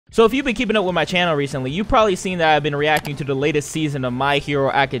So if you've been keeping up with my channel recently, you've probably seen that I've been reacting to the latest season of My Hero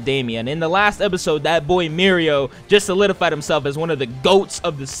Academia, and in the last episode, that boy Mirio just solidified himself as one of the GOATs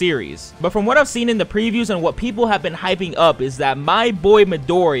of the series. But from what I've seen in the previews and what people have been hyping up is that my boy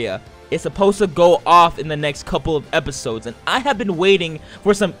Midoriya is supposed to go off in the next couple of episodes, and I have been waiting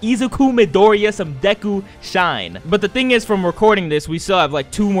for some Izuku Midoriya, some Deku shine. But the thing is, from recording this, we still have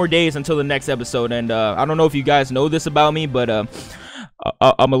like 2 more days until the next episode, and I don't know if you guys know this about me, but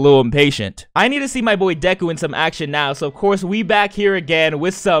I'm a little impatient. I need to see my boy Deku in some action now, so of course we back here again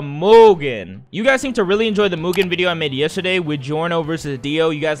with some Mugen. You guys seem to really enjoy the Mugen video I made yesterday with Giorno versus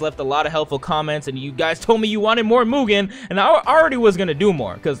Dio. You guys left a lot of helpful comments, and you guys told me you wanted more Mugen, and I already was gonna do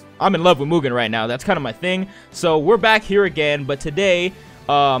more, because I'm in love with Mugen right now. That's kind of my thing. So we're back here again, but today,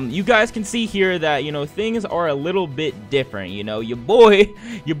 you guys can see here that, you know, things are a little bit different. You know, your boy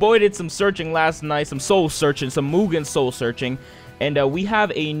did some searching last night, some soul searching, some Mugen soul searching. And we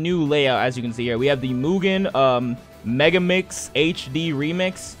have a new layout, as you can see here. We have the Mugen Mega Mix HD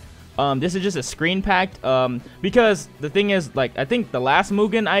Remix. This is just a screen packed. Because the thing is, like, I think the last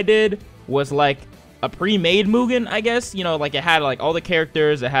Mugen I did was like a pre-made Mugen, I guess. You know, like it had like all the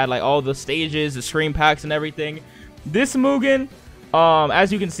characters, it had like all the stages, the screen packs, and everything. This Mugen,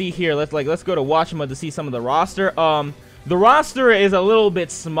 as you can see here, let's go to watch mode to see some of the roster. The roster is a little bit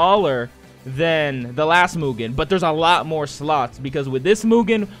smaller than the last Mugen, but there's a lot more slots, because with this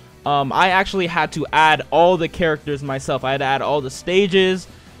Mugen, I actually had to add all the characters myself. I had to add all the stages,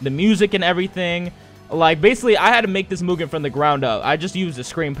 the music, and everything. Like, basically, I had to make this Mugen from the ground up. I just used a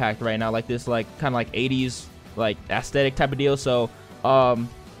screen pack right now, like this, like, kind of like 80s, like, aesthetic type of deal. So,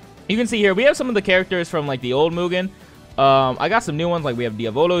 you can see here, we have some of the characters from, like, the old Mugen. I got some new ones, like we have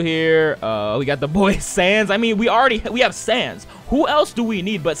Diavolo here. We got the boy Sans. I mean, we have Sans. Who else do we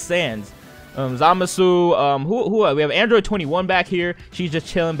need but Sans? Zamasu, we have Android 21 back here. She's just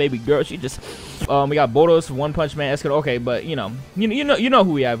chilling, baby girl. She just, we got Bodos, One Punch Man, Escado. Okay, but you know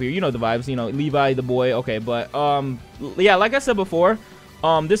who we have here. You know the vibes. You know Levi, the boy. Okay, but yeah, like I said before,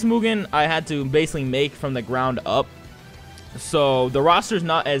 this Mugen I had to basically make from the ground up. So the roster's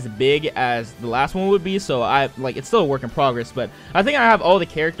not as big as the last one would be. So it's still a work in progress. But I think I have all the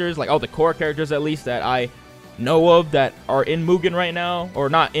characters, like all the core characters at least, that I know of that are in Mugen right now, or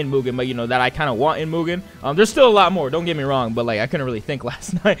not in Mugen, but you know, that I kind of want in Mugen. There's still a lot more, don't get me wrong, but like I couldn't really think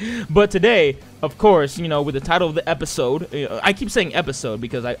last night. But today, of course, you know, with the title of the episode, I keep saying episode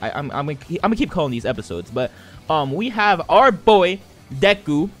because I'm gonna keep calling these episodes, but we have our boy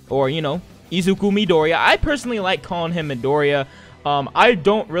Deku, or you know, Izuku Midoriya. I personally like calling him Midoriya. I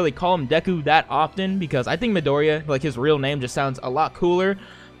don't really call him Deku that often because I think Midoriya, like his real name, just sounds a lot cooler.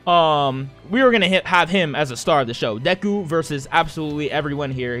 We were gonna have him as a star of the show. Deku versus absolutely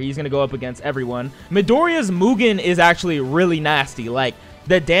everyone here. He's gonna go up against everyone. Midoriya's Mugen is actually really nasty. Like,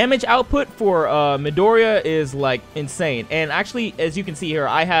 the damage output for Midoriya is like insane. And actually, as you can see here,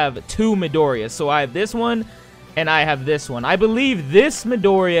 I have 2 Midoriyas. So I have this one and I have this one. I believe this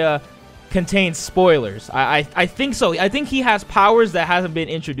Midoriya contains spoilers. I think so. I think he has powers that hasn't been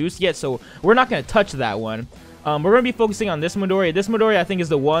introduced yet, so we're not gonna touch that one. We're going to be focusing on this Midoriya. This Midoriya, I think, is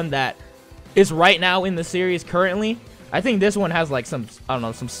the one that is right now in the series currently. I think this one has, like, some, I don't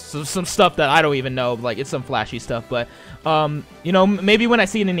know, some stuff that I don't even know. Like, it's some flashy stuff. But, you know, maybe when I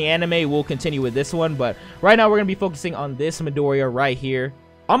see it in the anime, we'll continue with this one. But right now, we're going to be focusing on this Midoriya right here.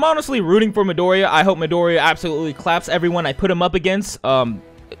 I'm honestly rooting for Midoriya. I hope Midoriya absolutely claps everyone I put him up against.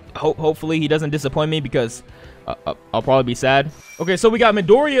 Hopefully, he doesn't disappoint me because I'll probably be sad. Okay, so we got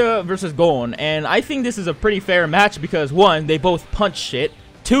Midoriya versus Gon, and I think this is a pretty fair match because 1, they both punch shit.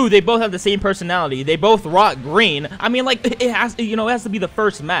 2, they both have the same personality. They both rock green. I mean, like, it has to be the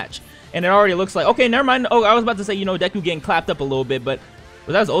first match, and it already looks like, okay, never mind. Oh, I was about to say, you know, Deku getting clapped up a little bit, but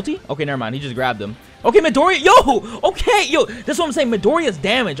was that his ulti? Okay, never mind. He just grabbed him. Okay, Midoriya, yo, okay, yo, that's what I'm saying. Midoriya's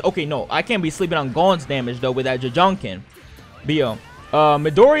damage. Okay, no, I can't be sleeping on Gon's damage though with that Jajunkin. Bio.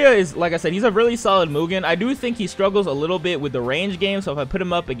 Midoriya is, like I said, he's a really solid Mugen. I do think he struggles a little bit with the range game, so if I put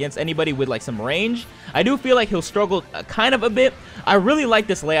him up against anybody with like some range, I do feel like he'll struggle kind of a bit. I really like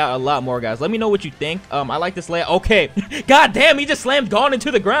this layout a lot more, guys. Let me know what you think. I like this layout. Okay, god damn, he just slammed Gon into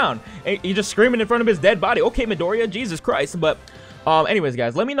the ground. He's just screaming in front of his dead body. Okay, Midoriya, Jesus Christ. But anyways,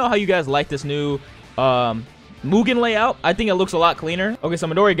 guys, let me know how you guys like this new Mugen layout. I think it looks a lot cleaner. Okay, so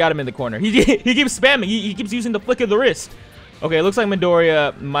Midoriya got him in the corner. He keeps spamming. He keeps using the flick of the wrist. Okay, it looks like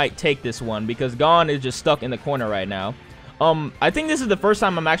Midoriya might take this one because Gon is just stuck in the corner right now. I think this is the first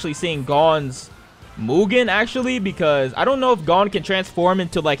time I'm actually seeing Gon's Mugen, actually, because I don't know if Gon can transform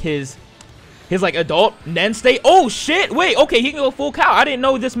into, like, his like, adult Nen state. Oh, shit! Wait, okay, he can go full cow. I didn't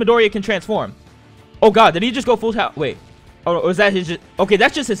know this Midoriya can transform. Oh, God, did he just go full cow? Wait. Oh, is that his? Okay,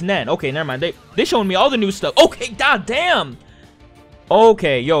 that's just his Nen. Okay, never mind. They showing me all the new stuff. Okay, god damn.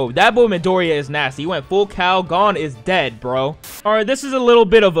 Okay, yo, that boy Midoriya is nasty. He went full cow. Gon is dead, bro. All right, this is a little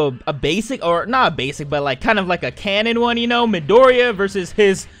bit of a basic, or not a basic, but like kind of like a canon one, you know, Midoriya versus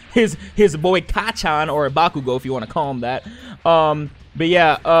his boy Kachan, or Bakugo if you want to call him that. But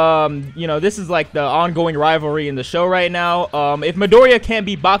yeah, you know, this is like the ongoing rivalry in the show right now. If Midoriya can't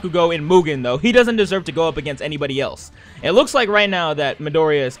beat Bakugo in Mugen, though, he doesn't deserve to go up against anybody else. It looks like right now that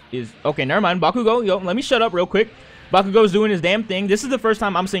Midoriya is okay, never mind. Bakugo, yo, let me shut up real quick. Bakugo's doing his damn thing. This is the first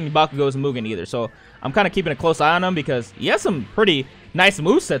time I'm seeing Bakugo's Mugen either, so I'm kind of keeping a close eye on him because he has some pretty nice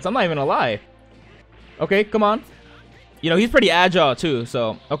movesets, I'm not even gonna lie. Okay, come on. You know, he's pretty agile too,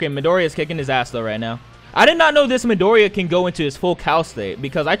 so... Okay, Midoriya is kicking his ass though right now. I did not know this Midoriya can go into his full cow state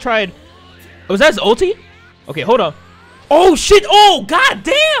because I tried... Was that his ulti? Okay, hold on. Oh, shit! Oh, god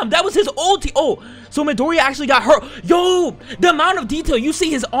damn! That was his ulti! Oh, so Midoriya actually got hurt. Yo, the amount of detail. You see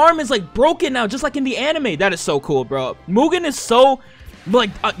his arm is like broken now, just like in the anime. That is so cool, bro. Mugen is so... Like,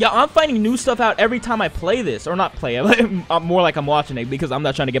 yeah, I'm finding new stuff out every time I play this. Or not play it. I'm more like I'm watching it because I'm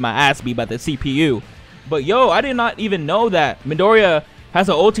not trying to get my ass beat by the CPU. But, yo, I did not even know that Midoriya has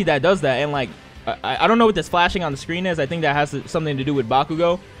an ulti that does that. And, like, I don't know what this flashing on the screen is. I think that has something to do with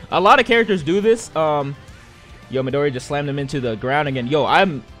Bakugo. A lot of characters do this. Yo, Midoriya just slammed him into the ground again. Yo,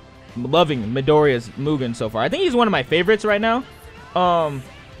 I'm loving Midoriya's Mugen so far. I think he's one of my favorites right now.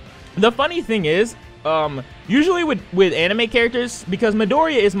 The funny thing is, usually with anime characters, because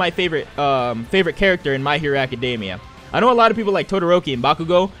Midoriya is my favorite character in My Hero Academia. I know a lot of people like Todoroki and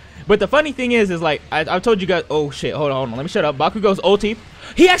Bakugo, but the funny thing is like I've told you guys. Oh shit, hold on, let me shut up. Bakugo's ulti.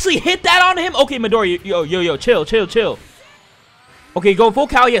 He actually hit that on him. Okay, Midoriya, yo, chill. Okay, go full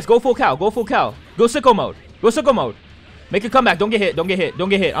cow. Yes, go full cow. Go sicko mode. Go sicko mode. Make a comeback. Don't get hit.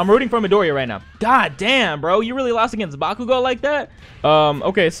 I'm rooting for Midoriya right now. God damn, bro. You really lost against Bakugo like that?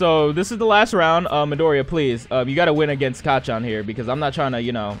 Okay, so this is the last round. Midoriya, please. You gotta win against Kachan here because I'm not trying to,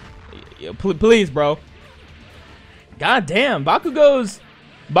 you know... Please, bro. God damn. Bakugo's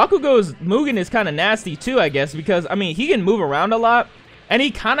Mugen is kind of nasty too, I guess, because, I mean, he can move around a lot. And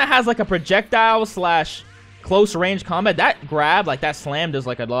he kind of has like a projectile slash close range combat. That grab, like that slam, does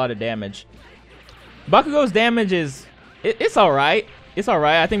like a lot of damage. Bakugo's damage is... It's alright. It's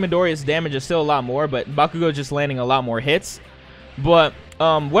alright. I think Midoriya's damage is still a lot more, but Bakugo's just landing a lot more hits. But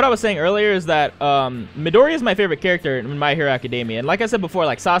what I was saying earlier is that Midoriya is my favorite character in My Hero Academia. And like I said before,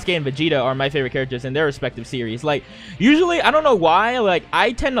 like Sasuke and Vegeta are my favorite characters in their respective series. Like, usually, I don't know why, like,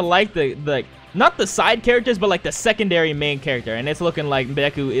 I tend to like the not the side characters, but like the secondary main character. And it's looking like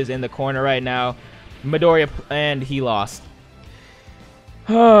Deku is in the corner right now. Midoriya, and he lost.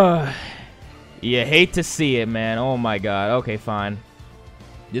 You hate to see it, man. Oh my god. Okay, fine.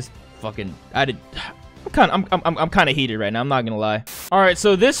 Just fucking... I'm kind of heated right now. I'm not gonna lie. All right,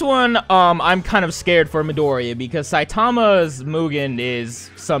 so this one, I'm kind of scared for Midoriya because Saitama's Mugen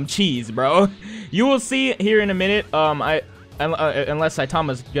is some cheese, bro. You will see here in a minute. Unless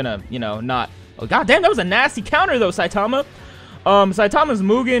Saitama's gonna, you know, not... Oh, god damn, that was a nasty counter though, Saitama. Saitama's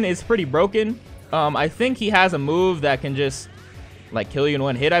Mugen is pretty broken. I think he has a move that can just like kill you in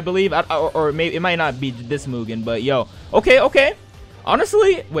one hit, I believe. Or maybe it might not be this Mugen, but yo, okay.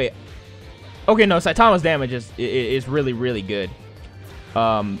 Honestly, wait. Okay, no, Saitama's damage is really good.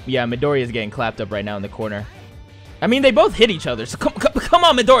 Yeah, Midoriya is getting clapped up right now in the corner. I mean, they both hit each other, so come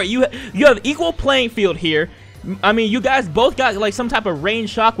on, Midoriya. You have equal playing field here. I mean, you guys both got like some type of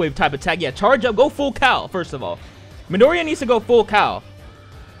range shockwave type attack. Yeah, charge up, go full cow, first of all. Midoriya needs to go full cow.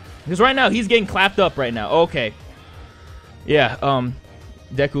 Because right now, he's getting clapped up right now. Okay. Yeah,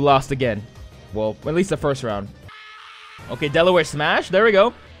 Deku lost again. Well, at least the first round. Okay, Delaware Smash. There we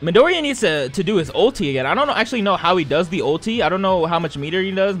go. Midoriya needs to do his ulti again. I don't actually know how he does the ulti. I don't know how much meter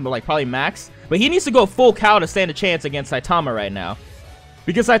he does, but like probably max. But he needs to go full cow to stand a chance against Saitama right now.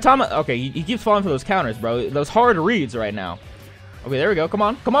 Because Saitama, okay, he keeps falling for those counters, bro. Those hard reads right now. Okay, there we go. Come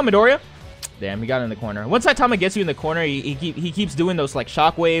on, Midoriya. Damn, he got in the corner. Once Saitama gets you in the corner, he keeps doing those like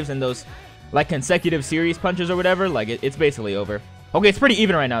shockwaves and those like consecutive series punches or whatever. Like it's basically over. Okay, it's pretty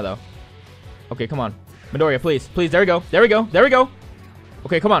even right now though. Okay, come on, Midoriya, please. There we go.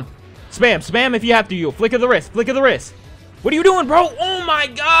 Okay, come on. Spam if you have to. You flick of the wrist. What are you doing, bro? Oh my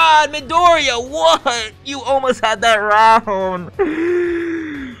god, Midoriya, what? You almost had that round.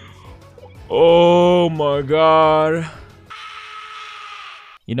 Oh my god.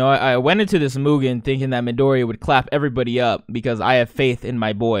 You know, I went into this Mugen thinking that Midoriya would clap everybody up because I have faith in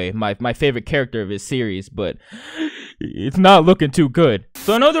my boy, my favorite character of his series, but It's not looking too good.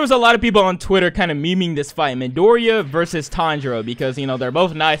 So I know there was a lot of people on Twitter kind of memeing this fight, Midoriya versus Tanjiro, because, you know, they're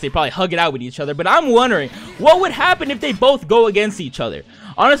both nice. They probably hug it out with each other. But I'm wondering, what would happen if they both go against each other?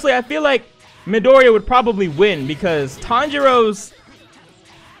 Honestly, I feel like Midoriya would probably win because Tanjiro's...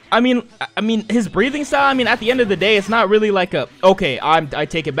 I mean, his breathing style, I mean, at the end of the day, it's not really like a, okay, I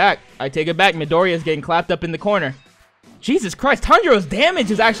take it back. I take it back. Midoriya's getting clapped up in the corner. Jesus Christ, Tanjiro's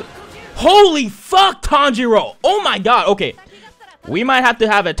damage is actually... Holy fuck, Tanjiro! Oh my god, okay. We might have to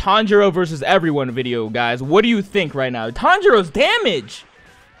have a Tanjiro versus everyone video, guys. What do you think right now? Tanjiro's damage!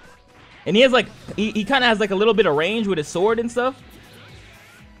 And he has like, he kind of has like a little bit of range with his sword and stuff.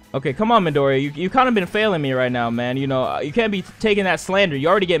 Okay, come on, Midoriya. You kind of been failing me right now, man. You know, you can't be taking that slander. You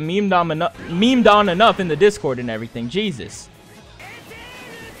already get memed on enough in the Discord and everything. Jesus.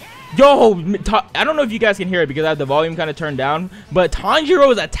 Yo, I don't know if you guys can hear it because I have the volume kind of turned down, but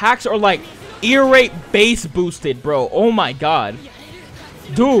Tanjiro's attacks are like ear rate base boosted, bro. Oh my god.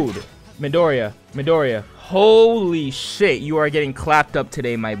 Dude. Midoriya. Holy shit, you are getting clapped up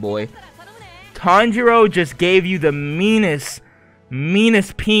today, my boy. Tanjiro just gave you the meanest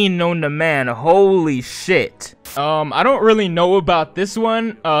peen known to man. Holy shit. I don't really know about this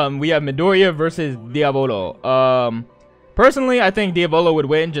one. We have Midoriya versus Diavolo. Personally, I think Diavolo would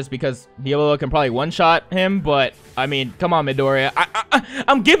win just because Diavolo can probably one-shot him, but I mean, come on, Midoriya.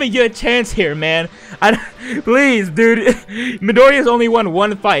 I'm giving you a chance here, man. Please, dude. Midoriya's only won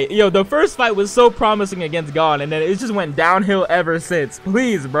one fight. Yo, the first fight was so promising against Gon, and then it just went downhill ever since.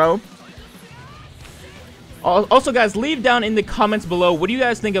 Please, bro. Also, guys, leave down in the comments below, what do you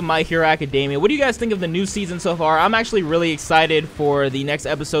guys think of My Hero Academia? What do you guys think of the new season so far? I'm actually really excited for the next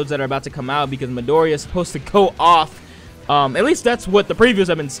episodes that are about to come out because Midoriya is supposed to go off. At least that's what the previews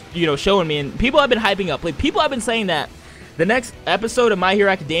have been, you know, showing me, and people have been hyping up. Like, people have been saying that the next episode of My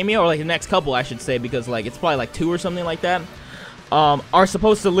Hero Academia, or like the next couple, I should say, because like it's probably like 2 or something like that, are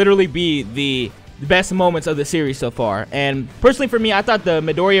supposed to literally be the best moments of the series so far. And personally, for me, I thought the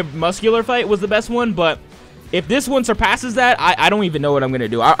Midoriya muscular fight was the best one, but if this one surpasses that, I don't even know what I'm gonna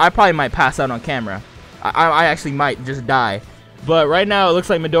do. I probably might pass out on camera. I actually might just die. But right now, it looks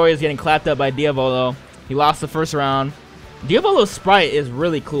like Midoriya is getting clapped up by Diavolo. He lost the first round. Diavolo's sprite is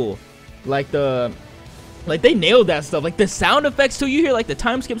really cool. Like they nailed that stuff. Like the sound effects too. You hear like the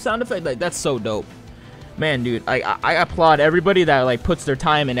time skip sound effect. Like that's so dope. Man, dude, I applaud everybody that like puts their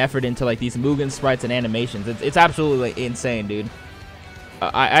time and effort into like these Mugen sprites and animations. It's absolutely like, insane, dude.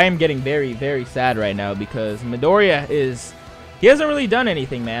 I am getting very, very sad right now because Midoriya he hasn't really done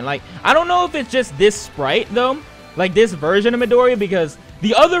anything, man. Like I don't know if it's just this sprite though, like this version of Midoriya, because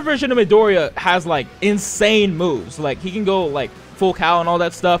the other version of Midoriya has like insane moves. Like he can go like full cow and all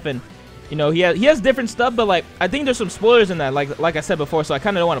that stuff, and you know he has different stuff. But like I think there's some spoilers in that. Like I said before, so I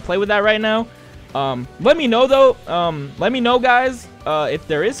kind of don't want to play with that right now. Let me know though. Let me know, guys. If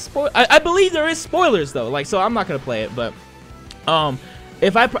there is I believe there is spoilers though. Like so I'm not gonna play it, but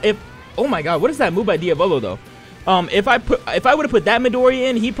if oh my god, what is that move by Diavolo though? If I would have put that Midoriya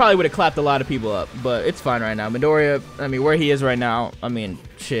in, he probably would have clapped a lot of people up. But it's fine right now. Midoriya, I mean, where he is right now, I mean,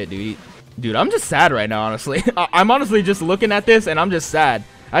 shit, dude. Dude, I'm just sad right now, honestly. I'm honestly just looking at this, and I'm just sad.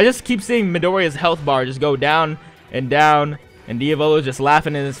 I just keep seeing Midoriya's health bar just go down, and Diavolo just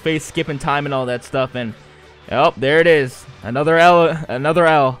laughing in his face, skipping time and all that stuff. And, oh, there it is. Another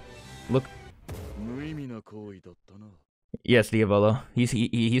L. Look. Yes, Diavolo.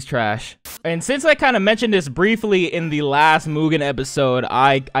 He's trash. And since I kind of mentioned this briefly in the last Mugen episode,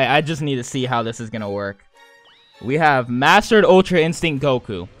 I just need to see how this is gonna work. We have Mastered Ultra Instinct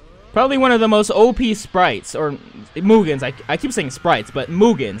Goku. Probably one of the most OP sprites, or Mugens. I keep saying sprites, but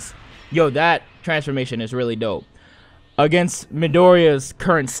Mugens. Yo, that transformation is really dope. Against Midoriya's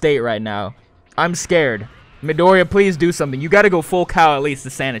current state right now. I'm scared. Midoriya, please do something. You gotta go full cow at least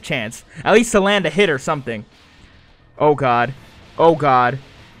to stand a chance. At least to land a hit or something. Oh god. Oh god.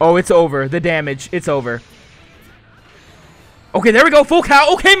 Oh, it's over. The damage. It's over. Okay, there we go. Full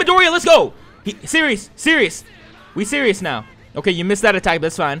cow. Okay, Midoriya, let's go. Serious. We serious now. Okay, you missed that attack.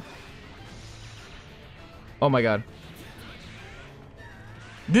 That's fine. Oh my god.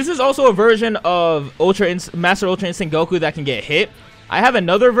 This is also a version of Master Ultra Instinct Goku that can get hit. I have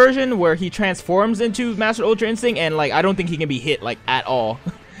another version where he transforms into Master Ultra Instinct, and like I don't think he can be hit like at all.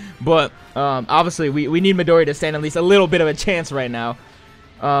 But obviously we need Midoriya to stand at least a little bit of a chance right now.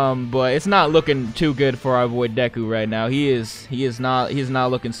 But it's not looking too good for our boy Deku right now. He's not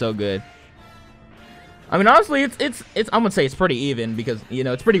looking so good. I mean, honestly, it's I'm gonna say it's pretty even because you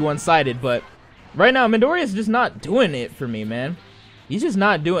know it's pretty one-sided. But right now Midoriya is just not doing it for me, man. He's just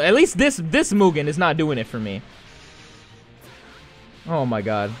not doing. At least this Mugen is not doing it for me. Oh my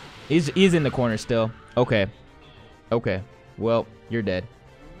god, he's in the corner still. Okay. Okay, well, you're dead.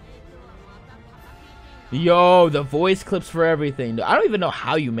 Yo, the voice clips for everything. I don't even know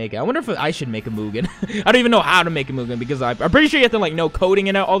how you make it. I wonder if I should make a Mugen. I don't even know how to make a Mugen because I'm pretty sure you have to like know coding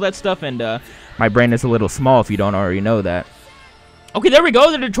and all that stuff. And my brain is a little small if you don't already know that. Okay, there we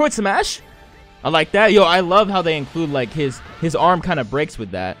go. The Detroit Smash. I like that. Yo, I love how they include like his arm kind of breaks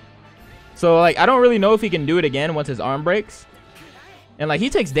with that. So like I don't really know if he can do it again once his arm breaks. And like he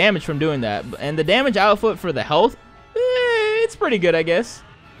takes damage from doing that. And the damage output for the health, it's pretty good, I guess.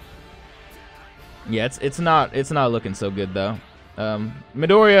 Yeah, it's not looking so good though.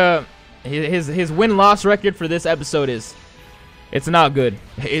 Midoriya, his win-loss record for this episode it's not good.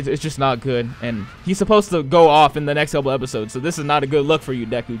 It's just not good, and he's supposed to go off in the next couple episodes. So this is not a good look for you,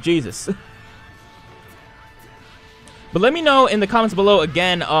 Deku. Jesus. But let me know in the comments below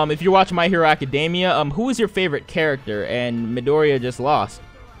again, if you're watching My Hero Academia, who is your favorite character? And Midoriya just lost.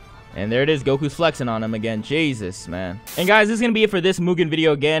 And there it is, Goku's flexing on him again. Jesus, man. And guys, this is gonna be it for this Mugen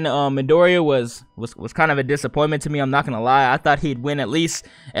video again. Midoriya was kind of a disappointment to me. I'm not gonna lie. I thought he'd win at least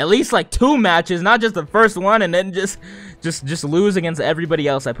like 2 matches, not just the first one, and then just lose against everybody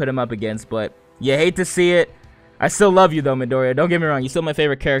else I put him up against. But you hate to see it. I still love you though, Midoriya. Don't get me wrong. You're still my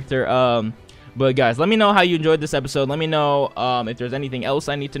favorite character. But guys, let me know how you enjoyed this episode. Let me know if there's anything else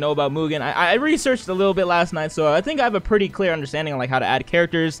I need to know about Mugen. I researched a little bit last night, so I think I have a pretty clear understanding on like how to add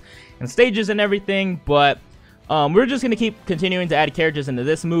characters and stages and everything. But we're just gonna keep continuing to add characters into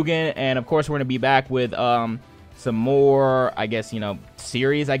this Mugen, and of course we're gonna be back with some more, I guess, you know,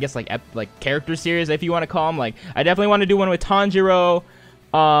 series. I guess like character series, if you want to call them. Like I definitely want to do one with Tanjiro.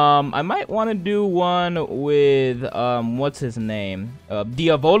 I might want to do one with what's his name,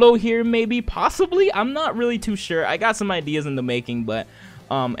 Diavolo here, maybe, possibly. I'm not really too sure. I got some ideas in the making, but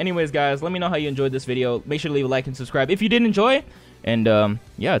anyways guys, let me know how you enjoyed this video. Make sure to leave a like and subscribe if you did enjoy. And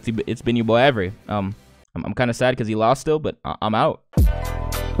yeah, it's been your boy Avery. I'm kind of sad because he lost still, but I'm out.